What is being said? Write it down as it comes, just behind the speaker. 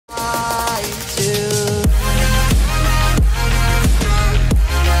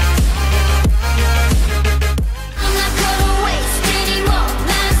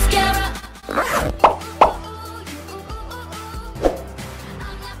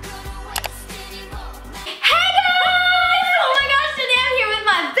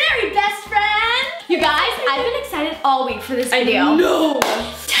all week for this video. No.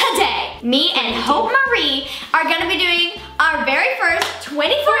 Today, me and Hope Marie are gonna be doing our very first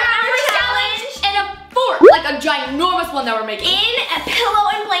 24-hour challenge in a fort, like a ginormous one that we're making. in a pillow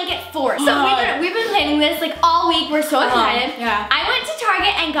and blanket fort. So we've been planning this like all week. We're so excited. Yeah. I went to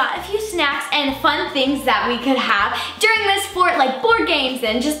Target and got a few snacks and fun things that we could have during this fort, like board games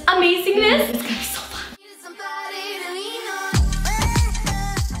and just amazingness. It's gonna be so fun.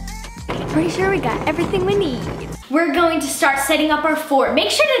 Pretty sure we got everything we need. We're going to start setting up our fort.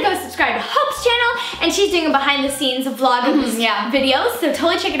 Make sure to go subscribe to Hope's channel, and she's doing a behind the scenes vlog of these videos, so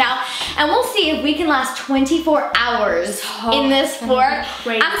totally check it out. And we'll see if we can last 24 hours in this fort.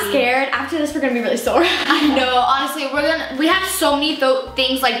 I'm scared. After this, we're gonna be really sore. I know, honestly, we have so many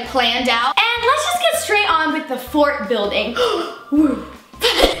things like planned out. And let's just get straight on with the fort building. Woo.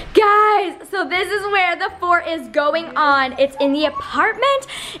 Guys, so this is where the fort is going on. It's in the apartment,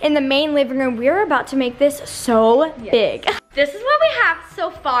 in the main living room. We're about to make this so big. This is what we have so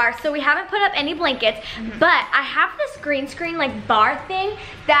far. So we haven't put up any blankets, but I have this green screen like bar thing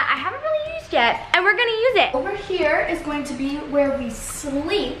that I haven't really used yet, and we're gonna use it. Over here is going to be where we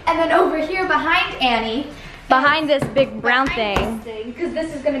sleep, and then over here behind Annie, behind this big brown thing, because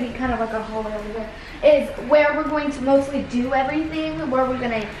this is gonna be kind of like a hallway over there, is where we're going to mostly do everything, where we're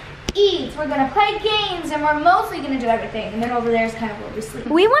gonna eat, we're gonna play games, and we're mostly gonna do everything. And then over there is kind of where we sleep.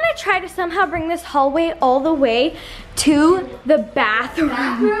 We wanna try to somehow bring this hallway all the way to the bathroom.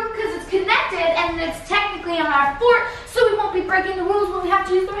 Because it's connected and it's technically on our fort, so we won't be breaking the rules when we have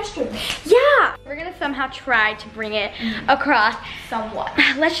to use the restroom. Yeah! We're gonna somehow try to bring it across somewhat.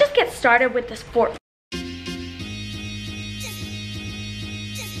 Let's just get started with this fort.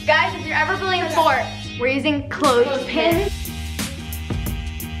 Guys, if you're ever building a fort, we're using clothespins.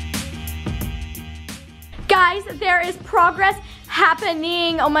 Guys, there is progress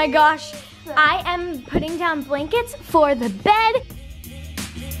happening. Oh my gosh. I am putting down blankets for the bed.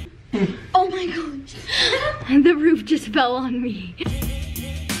 Oh my gosh. The roof just fell on me.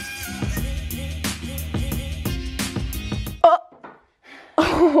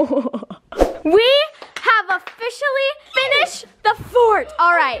 Oh. We have officially finished the fort.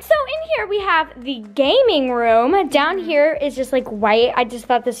 All right, so in here we have the gaming room. Down here is just like white. I just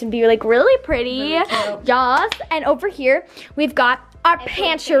thought this would be like really pretty. Yes, and over here we've got our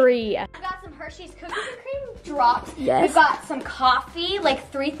pantry. We've got some Hershey's cookies and cream drops. Yes. We've got some coffee,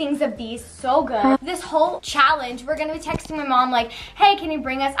 like 3 things of these, so good. This whole challenge, we're gonna be texting my mom like, hey, can you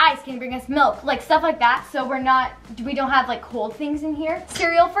bring us ice? Can you bring us milk? Like stuff like that, so we don't have like cold things in here.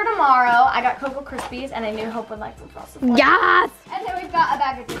 Cereal for tomorrow. I got Cocoa Krispies, and I knew Hope would like some frosted flakes. Yes! And then we've got a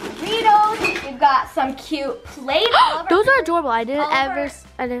bag of Doritos. We've got some cute Play-Doh. Those are adorable. I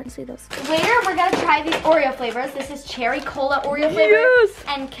didn't see those. Later, we're gonna try these Oreo flavors. This is cherry cola Oreo flavor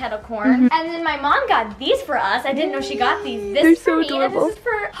and kettle corn. And then my mom got these for us. I didn't know she got these. This is for me, adorable. And this is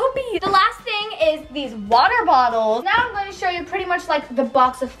for Hopi. The last thing is these water bottles. Now I'm going to show you pretty much like the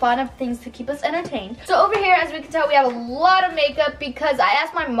box of fun of things to keep us entertained. So over here, as we can tell, we have a lot of makeup because I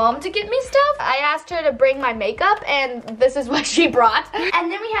asked my mom to get me stuff. I asked her to bring my makeup, and this is what she brought.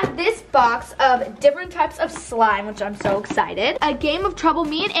 And then we have this box of different types of slime, which I'm so excited. A game of Trouble.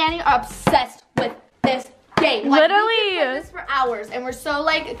 Me and Annie are obsessed with this game. Like, literally. We can play this for hours, and we're so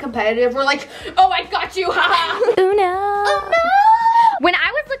like competitive. We're like, oh, I got you, haha. Uno. Uno. When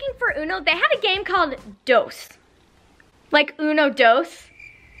I was looking for Uno, they had a game called Dos. Like Uno Dos.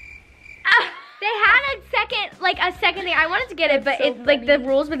 They had a second thing. I wanted to get it, but it's like the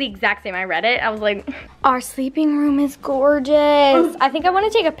rules were the exact same. I read it. I was like, our sleeping room is gorgeous. I think I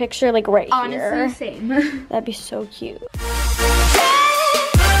want to take a picture like right here. Honestly, same. That'd be so cute.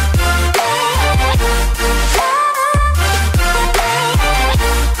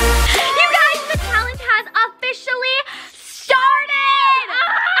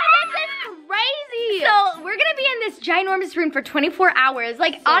 Ginormous room for 24 hours.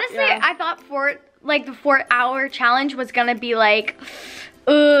 Like, so, honestly, I thought the 4-hour challenge was gonna be like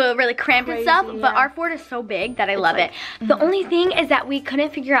really cramped and stuff, but our fort is so big that I love it. The only thing is that we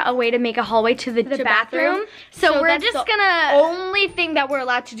couldn't figure out a way to make a hallway to the bathroom. So we're just gonna... only thing that we're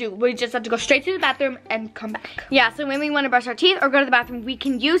allowed to do. We just have to go straight to the bathroom and come back. Yeah, so when we want to brush our teeth or go to the bathroom, we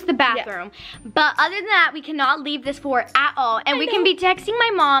can use the bathroom. But other than that, we cannot leave this fort at all. And we can be texting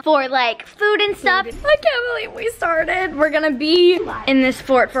my mom for like food and stuff. I can't believe we started. We're gonna be in this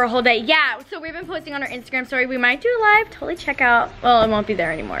fort for a whole day. Yeah, so we've been posting on our Instagram story. We might do a live. Totally check out. Well, it won't be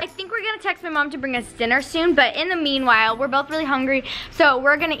there anymore. I think we're gonna text my mom to bring us dinner soon, but in the meanwhile, we're both really hungry, so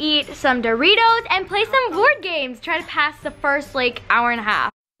we're gonna eat some Doritos and play some board games. Try to pass the first like hour and a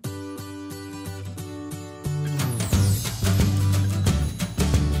half.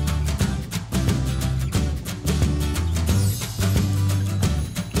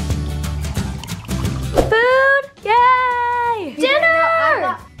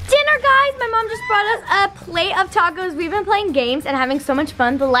 my mom just brought us a plate of tacos. We've been playing games and having so much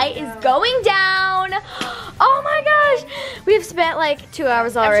fun. The light is going down. Oh my gosh. We've spent like 2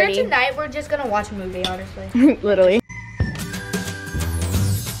 hours already. I'm sure tonight we're just gonna watch a movie, honestly. Literally.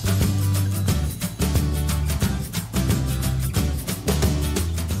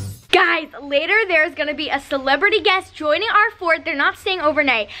 Guys, later there's gonna be a celebrity guest joining our fort. They're not staying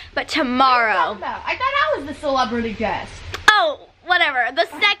overnight, but tomorrow. What are you talking about? I thought I was the celebrity guest. Oh, whatever. The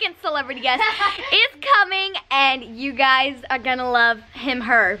second celebrity guest is coming, and you guys are gonna love him,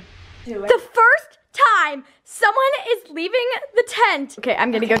 her. Do it. The first time someone is leaving the tent. Okay,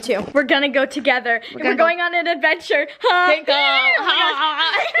 I'm gonna go too. We're gonna go together. We're going on an adventure. Oh my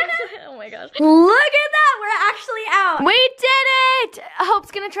gosh. Look at that, we're actually out. We did it!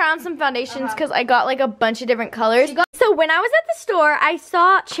 Hope's gonna try on some foundations because I got like a bunch of different colors. So when I was at the store, I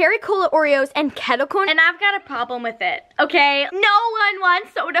saw cherry cola Oreos and kettle corn, and I've got a problem with it, okay? No one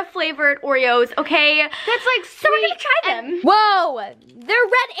wants soda flavored Oreos, okay? That's like sweet. So we're gonna try them. Whoa, they're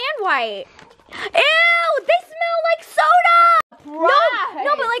red and white. Ew, they smell like soda!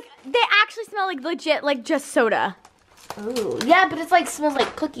 No, but like, they actually smell like legit, like just soda. Ooh, yeah, but it's like, smells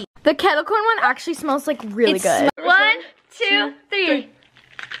like cookie. The kettle corn one actually smells like really good. 1, 2, 3.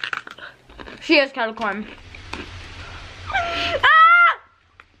 She has kettle corn. It's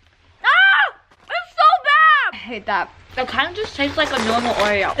so bad! I hate that. It kind of just tastes like a normal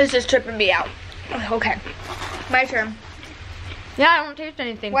Oreo. This is tripping me out. Okay, my turn. Yeah, I don't taste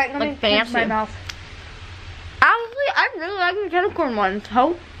anything. Wait, let me fancy. my mouth. Honestly, I really like the kettle corn ones.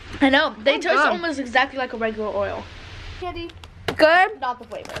 How? I know, they taste almost exactly like a regular Oreo. Candy. Good? Not the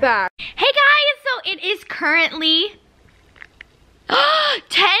flavor. Bad. Hey guys, so it is currently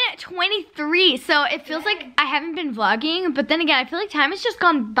 10:23, so it feels like I haven't been vlogging, but then again, I feel like time has just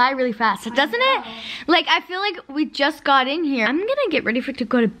gone by really fast, doesn't it? Like, I feel like we just got in here. I'm gonna get ready to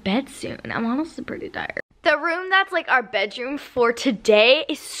go to bed soon. I'm honestly pretty tired. The room that's like our bedroom for today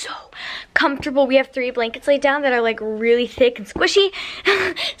is so comfortable. We have 3 blankets laid down that are like really thick and squishy.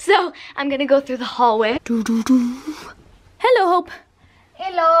 So I'm gonna go through the hallway. Hello, Hope.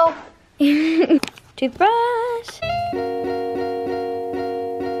 Hello. Toothbrush.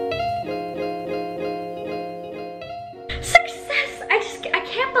 Success! I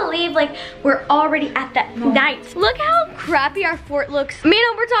can't believe like we're already at that night. Look how crappy our fort looks.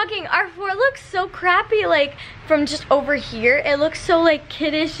 Mina, we're talking, our fort looks so crappy like from just over here. It looks so like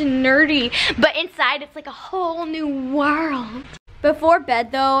kiddish and nerdy, but inside it's like a whole new world. Before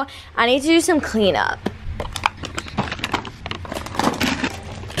bed though, I need to do some cleanup.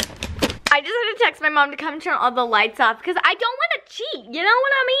 I just had to text my mom to come turn all the lights off because I don't want to cheat, you know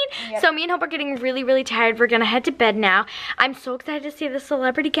what I mean? Yep. So me and Hope are getting really, really tired. We're gonna head to bed now. I'm so excited to see the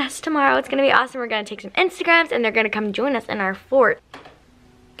celebrity guest tomorrow. It's gonna be awesome. We're gonna take some Instagrams and they're gonna come join us in our fort.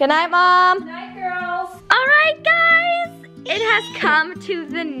 Good night, Mom. Good night, girls. All right, guys. It has come to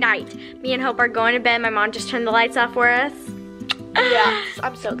the night. Me and Hope are going to bed. My mom just turned the lights off for us. Yeah,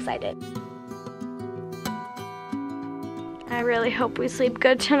 I'm so excited. I really hope we sleep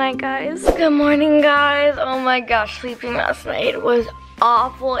good tonight, guys. Good morning, guys. Oh my gosh, sleeping last night was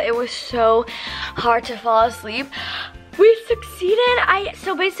awful. It was so hard to fall asleep. We succeeded.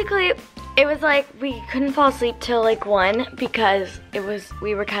 So basically, it was like we couldn't fall asleep till like 1 because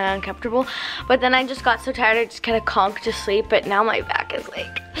we were kind of uncomfortable. But then I just got so tired, I just kind of conked to sleep. But now my back is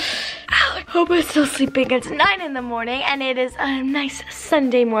like, ouch. Hope I'm still sleeping. It's 9 in the morning and it is a nice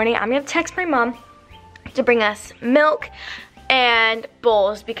Sunday morning. I'm gonna text my mom to bring us milk and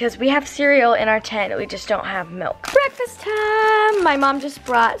bowls because we have cereal in our tent. We just don't have milk. Breakfast time. My mom just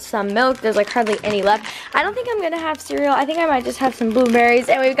brought some milk. There's like hardly any left. I don't think I'm gonna have cereal. I think I might just have some blueberries,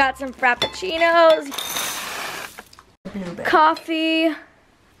 and we've got some frappuccinos. Coffee.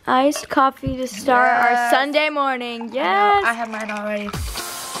 Iced coffee to start our Sunday morning. Yes. I have mine already.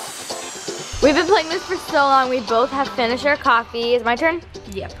 We've been playing this for so long. We both have finished our coffee. Is it my turn?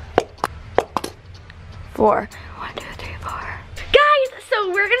 Yep. 4. 1, 2, 3, 4. Guys,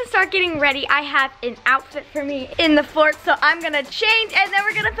 so we're gonna start getting ready. I have an outfit for me in the fort, so I'm gonna change and then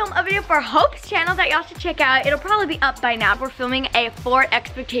we're gonna film a video for Hope's channel that y'all should check out. It'll probably be up by now. We're filming a fort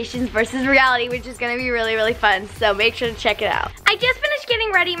expectations versus reality, which is gonna be really, really fun, so make sure to check it out. I just finished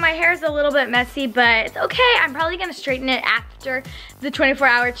getting ready. My hair is a little bit messy, but it's okay. I'm probably gonna straighten it after the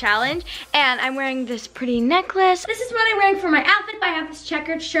 24-hour challenge, and I'm wearing this pretty necklace. This is what I'm wearing for my outfit. I have this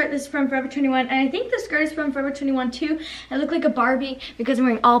checkered shirt. This is from Forever 21, and I think the skirt is from Forever 21 too. I look like a Barbie because I'm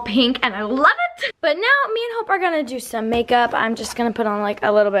wearing all pink, and I love it. But now me and Hope are gonna do some makeup. I'm just gonna put on like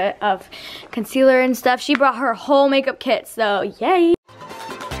a little bit of concealer and stuff. She brought her whole makeup kit, so yay.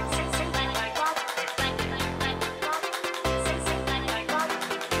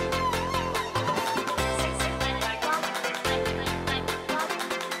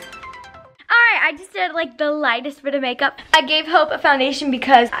 wanted like the lightest bit of makeup. I gave Hope a foundation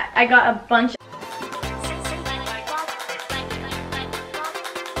because I got a bunch.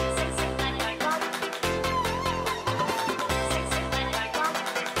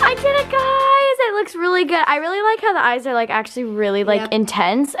 I did it, guys. It looks really good. I really like how the eyes are like actually really like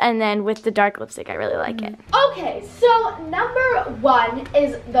intense, and then with the dark lipstick, I really like it. Okay, so number 1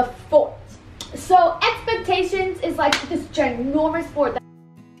 is the fort. So expectations is like this ginormous fort.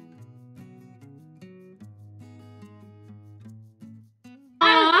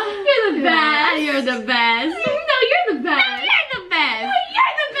 You're the best. You're the best. No, you're the best. No, you're the best. No,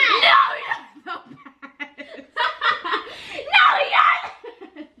 you're the best. No, you're the best. No, you're the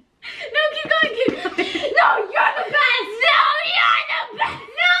No, keep going, keep going. No, you're the best. No, you're the best.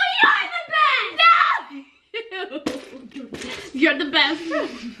 No, you're the best. No. You're the best.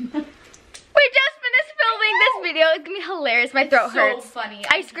 We just finished filming this video. It's gonna be hilarious. My throat hurts. So funny.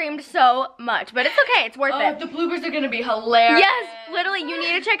 I screamed so much, but it's okay. It's worth it. The bloopers are gonna be hilarious. Yes, literally, you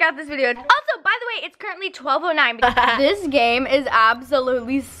need to check out this video. Also, by the way, it's currently 12:09 because this game is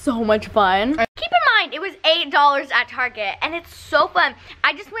absolutely so much fun. Keep in mind, it was $8 at Target, and it's so fun.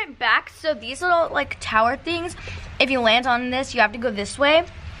 I just went back, so these little like tower things, if you land on this, you have to go this way.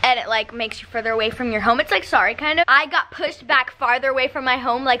 And it like makes you further away from your home. It's like Sorry kind of. I got pushed back farther away from my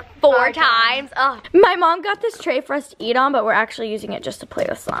home like 4 times. Ugh. My mom got this tray for us to eat on, but we're actually using it just to play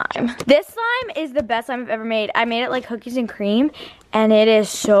with slime. This slime is the best slime I've ever made. I made it like cookies and cream, and it is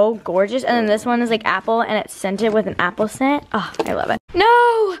so gorgeous. And then this one is like apple, and it's scented with an apple scent. Oh, I love it.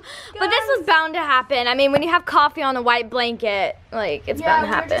 No, but this was bound to happen. I mean, when you have coffee on a white blanket, like it's bound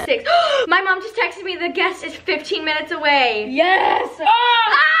to happen. My mom just texted me the guest is 15 minutes away. Yes.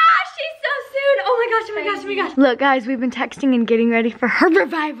 She's so soon. Oh my gosh, oh my gosh, oh my gosh. Look, guys, we've been texting and getting ready for her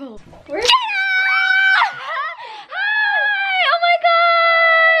revival. Jenna! Hi! Oh my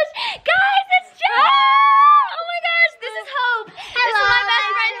gosh! Guys, it's Jenna! Oh my gosh, this is Hope. Hello. This is my best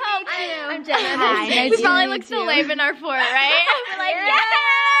friend, Hope. I'm Jenna. Hi. We probably look so lame in our fort, right? We're like,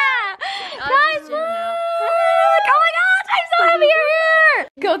 yeah! Guys, look! Oh my gosh, I'm so happy you're here!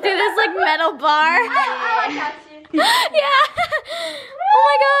 Go through this like metal bar. I got you. Yeah. Oh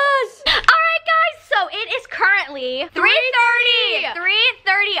my gosh. Alright guys, so it is currently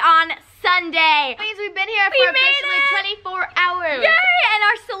 3:30 on Sunday. That means we've been here for officially 24 hours. Yay! And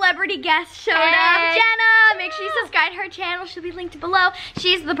our celebrity guest showed up. Jenna, make sure you subscribe to her channel. She'll be linked below.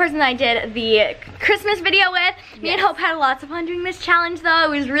 She's the person that I did the Christmas video with. Me and Hope had lots of fun doing this challenge though. It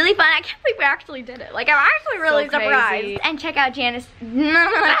was really fun. I can't believe we actually did it. Like, I'm actually really surprised. And check out Jana's Jana.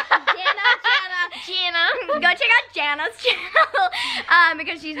 Go check out Jana's channel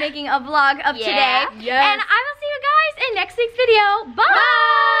because she's making a vlog of today. Yes. And I will see you guys in next week's video.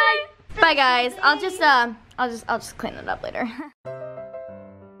 Bye. Bye guys. I'll just clean it up later.